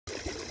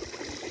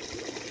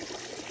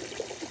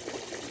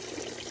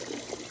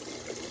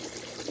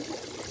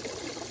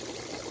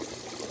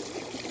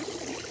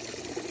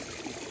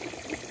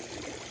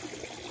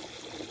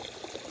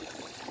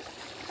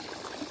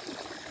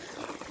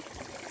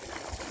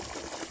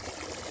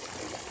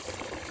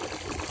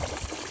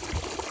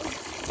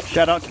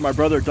Shout out to my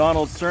brother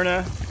Donald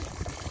Cerna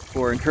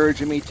for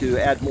encouraging me to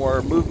add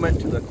more movement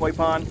to the koi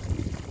pond.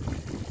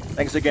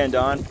 Thanks again,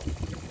 Don.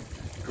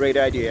 Great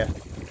idea.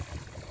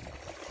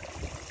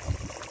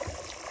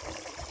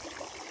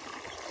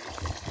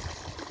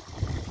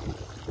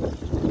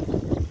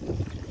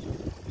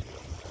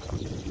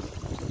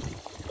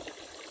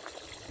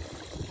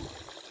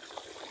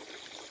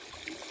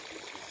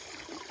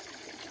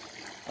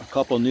 A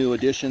couple new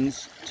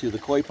additions to the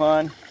koi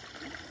pond.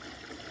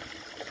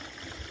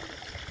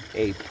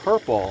 A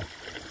purple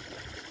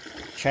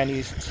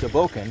Chinese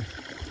Shiboken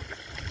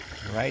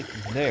right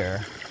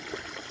there.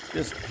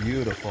 Just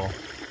beautiful.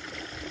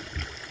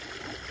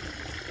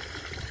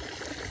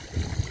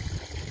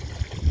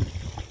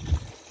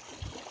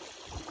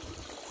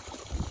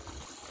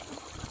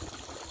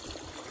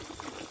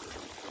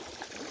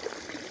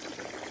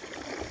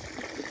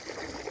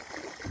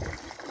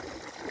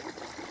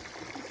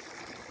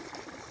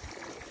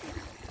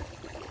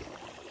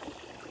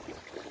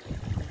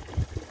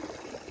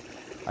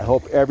 I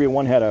hope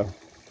everyone had a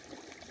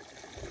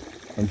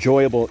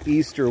enjoyable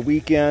Easter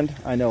weekend.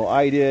 I know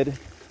I did.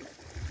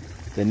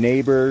 The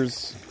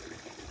neighbors'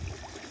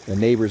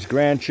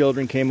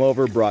 grandchildren came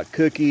over, brought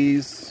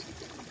cookies,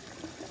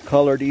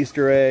 colored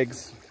Easter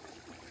eggs.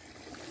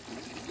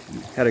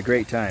 Had a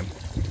great time.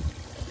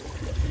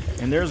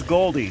 And there's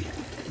Goldie.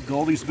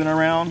 Goldie's been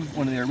around,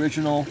 one of the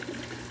original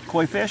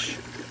koi fish.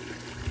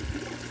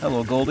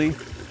 Hello, Goldie.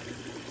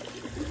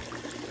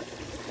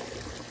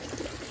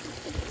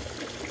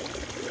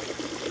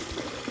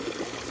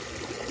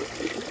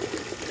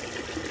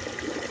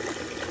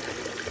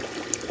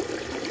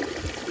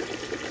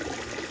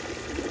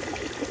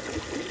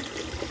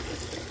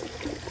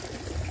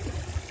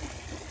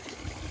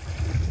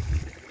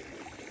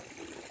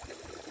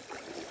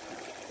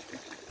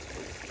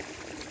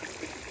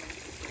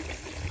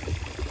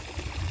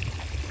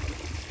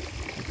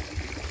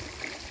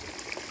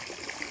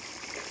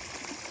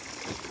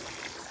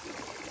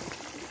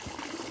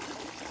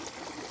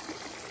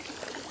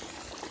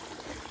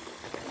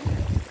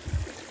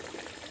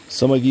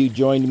 Some of you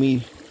joined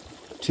me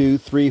 2,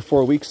 3,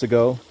 4 weeks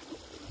ago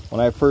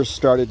when I first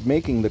started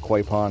making the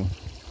koi pond.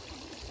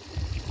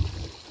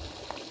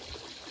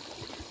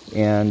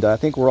 And I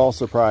think we're all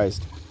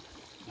surprised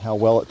how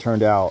well it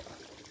turned out.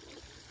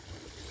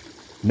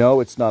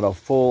 No, it's not a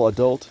full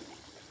adult,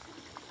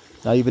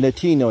 not even a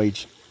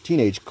teenage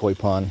koi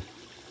pond.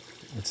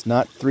 It's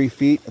not 3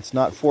 feet, it's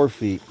not 4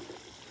 feet,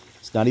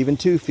 it's not even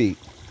 2 feet.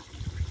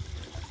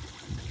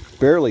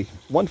 Barely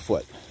 1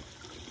 foot.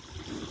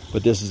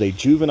 But this is a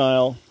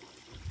juvenile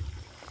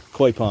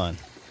koi pond,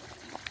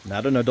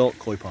 not an adult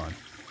koi pond.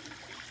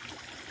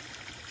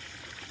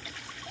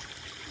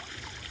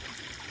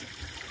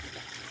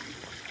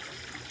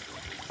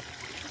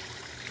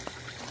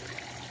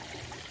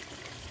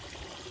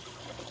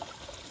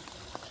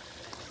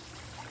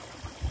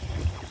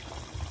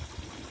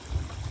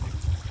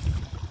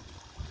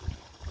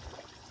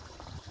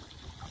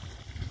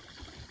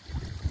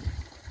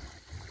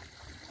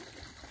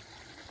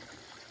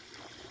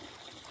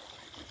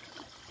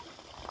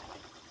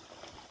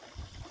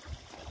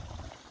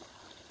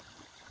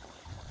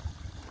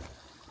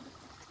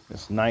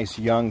 This nice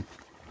young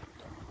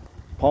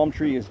palm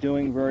tree is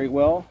doing very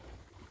well.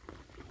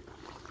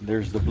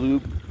 There's the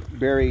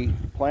blueberry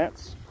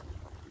plants,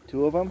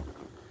 2 of them.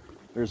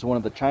 There's one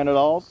of the China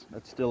dolls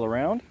that's still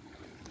around.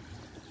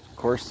 Of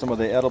course, some of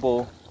the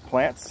edible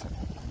plants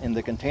in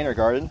the container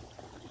garden.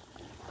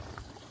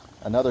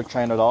 Another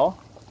China doll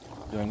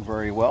doing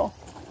very well.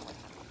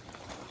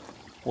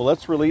 Well,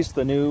 let's release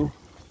the new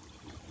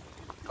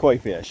koi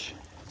fish.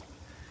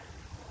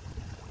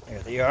 There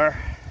they are.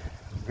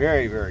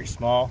 Very, very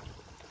small.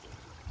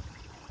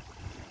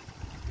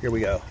 Here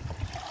we go.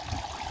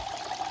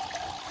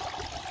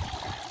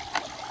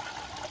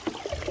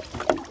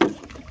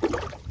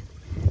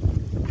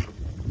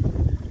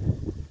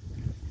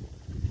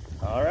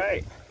 All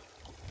right.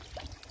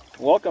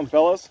 Welcome,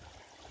 fellas.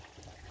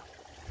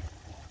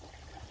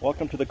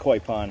 Welcome to the koi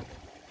pond.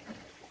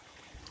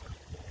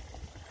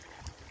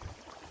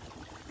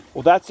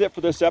 Well, that's it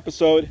for this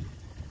episode.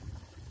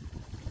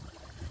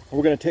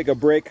 We're going to take a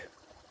break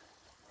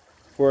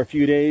for a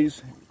few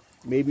days,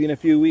 maybe in a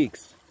few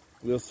weeks.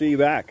 We'll see you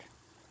back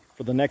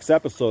for the next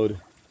episode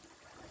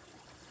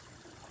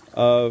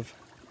of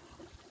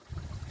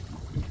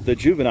the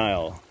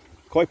juvenile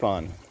koi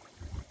pond.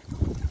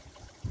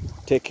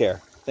 Take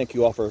care. Thank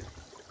you all for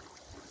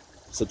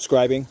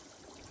subscribing.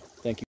 Thank you.